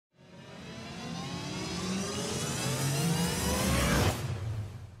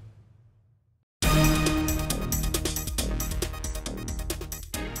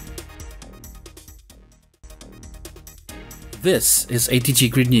This is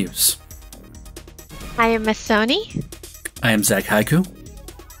ATG Grid News. I am Miss Sony. I am Zach Haiku.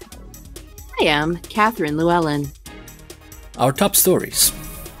 I am Catherine Llewellyn. Our top stories.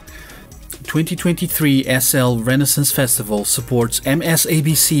 2023 SL Renaissance Festival supports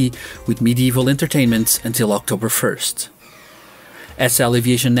MSABC with medieval entertainment until October 1st. SL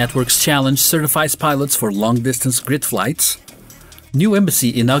Aviation Network's Challenge certifies pilots for long-distance grid flights. New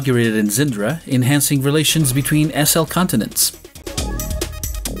embassy inaugurated in Zindra, enhancing relations between SL continents.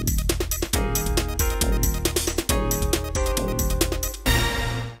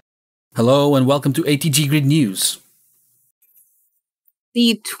 Hello and welcome to ATG Grid News.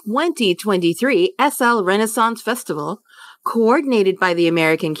 The 2023 SL Renaissance Festival, coordinated by the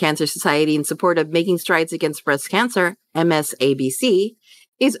American Cancer Society in support of Making Strides Against Breast Cancer, MSABC,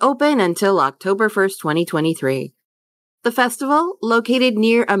 is open until October 1st, 2023. The festival, located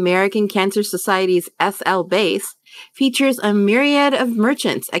near American Cancer Society's SL base, features a myriad of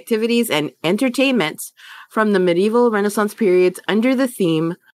merchants, activities, and entertainments from the medieval Renaissance periods under the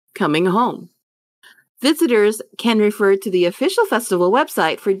theme Coming Home. Visitors can refer to the official festival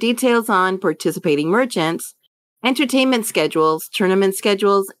website for details on participating merchants, entertainment schedules, tournament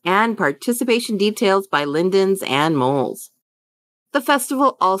schedules, and participation details by Lindens and Moles. The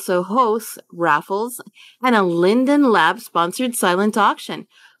festival also hosts raffles and a Linden Lab-sponsored silent auction,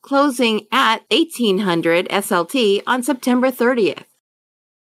 closing at 1800 SLT on September 30th.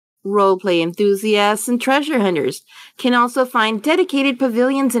 Roleplay enthusiasts and treasure hunters can also find dedicated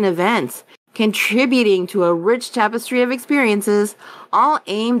pavilions and events, contributing to a rich tapestry of experiences, all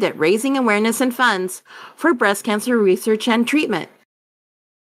aimed at raising awareness and funds for breast cancer research and treatment.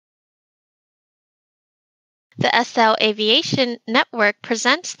 The SL Aviation Network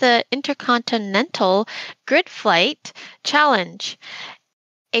presents the Intercontinental Grid Flight Challenge,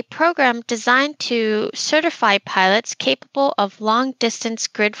 a program designed to certify pilots capable of long-distance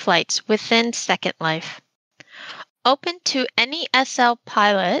grid flights within Second Life. Open to any SL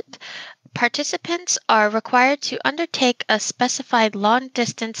pilot, participants are required to undertake a specified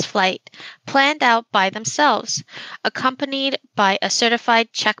long-distance flight planned out by themselves, accompanied by a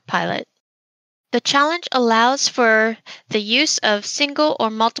certified check pilot. The challenge allows for the use of single or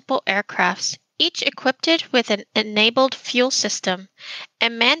multiple aircrafts, each equipped with an enabled fuel system,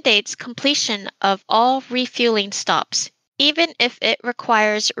 and mandates completion of all refueling stops, even if it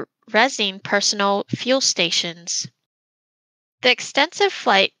requires rezzing personal fuel stations. The extensive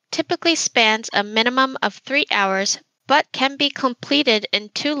flight typically spans a minimum of 3 hours, but can be completed in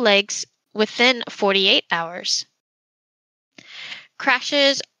 2 legs within 48 hours.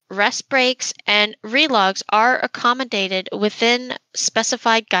 Crashes, rest breaks, and relogs are accommodated within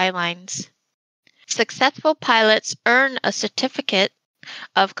specified guidelines. Successful pilots earn a certificate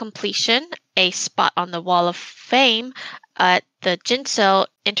of completion, a spot on the Wall of Fame at the Jinsel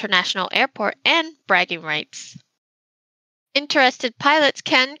International Airport, and bragging rights. Interested pilots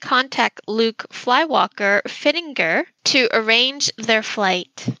can contact Luke Flywalker Fittinger to arrange their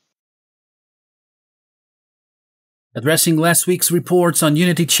flight. Addressing last week's reports on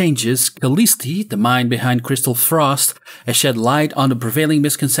Unity changes, Callisti, the mind behind Crystal Frost, has shed light on the prevailing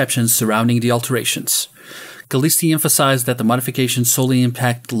misconceptions surrounding the alterations. Callisti emphasized that the modifications solely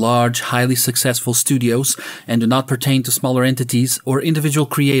impact large, highly successful studios and do not pertain to smaller entities or individual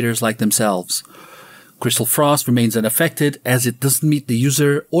creators like themselves. Crystal Frost remains unaffected as it doesn't meet the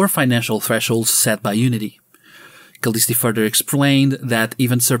user or financial thresholds set by Unity. Callisti further explained that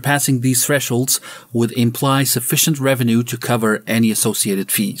even surpassing these thresholds would imply sufficient revenue to cover any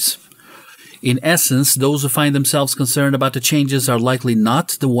associated fees. In essence, those who find themselves concerned about the changes are likely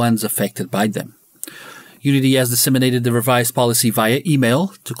not the ones affected by them. Unity has disseminated the revised policy via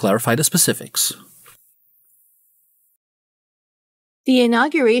email to clarify the specifics. The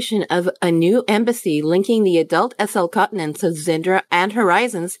inauguration of a new embassy linking the adult SL continents of Zindra and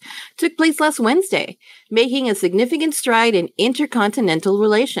Horizons took place last Wednesday, making a significant stride in intercontinental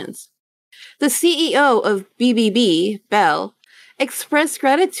relations. The CEO of BBB, Bell, expressed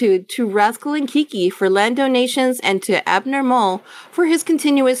gratitude to Rascal and Kiki for land donations and to Abner Moll for his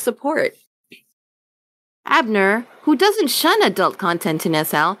continuous support. Abner, who doesn't shun adult content in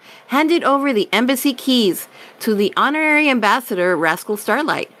SL, handed over the embassy keys to the honorary ambassador Rascal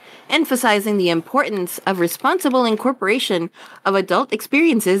Starlight, emphasizing the importance of responsible incorporation of adult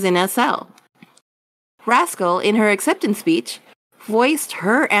experiences in SL. Rascal, in her acceptance speech, voiced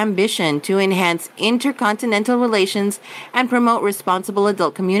her ambition to enhance intercontinental relations and promote responsible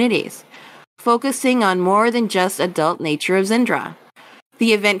adult communities, focusing on more than just adult nature of Zindra.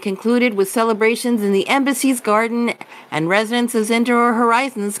 The event concluded with celebrations in the embassy's garden, and residents of Zindra or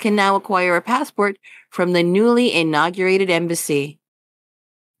Horizons can now acquire a passport from the newly inaugurated embassy.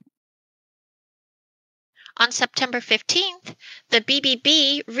 On September 15th, the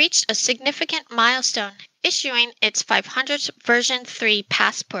BBB reached a significant milestone, issuing its 500th version 3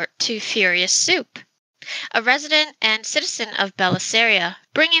 passport to Furious Soup, a resident and citizen of Belisaria,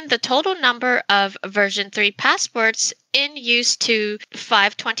 bringing the total number of version 3 passports in use to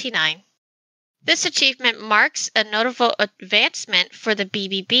 529. This achievement marks a notable advancement for the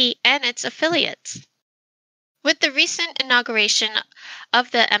BBB and its affiliates. With the recent inauguration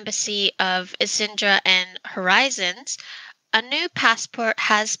of the Embassy of Zindra and Horizons, a new passport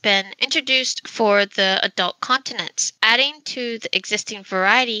has been introduced for the adult continents, adding to the existing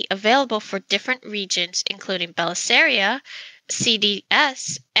variety available for different regions, including Belisaria,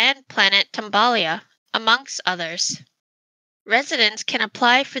 CDS, and Planet Tambalia, amongst others. Residents can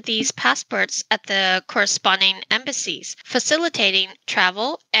apply for these passports at the corresponding embassies, facilitating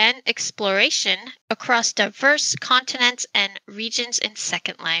travel and exploration across diverse continents and regions in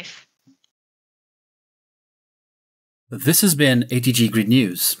Second Life. This has been ATG Grid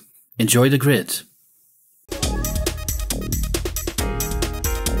News. Enjoy the grid.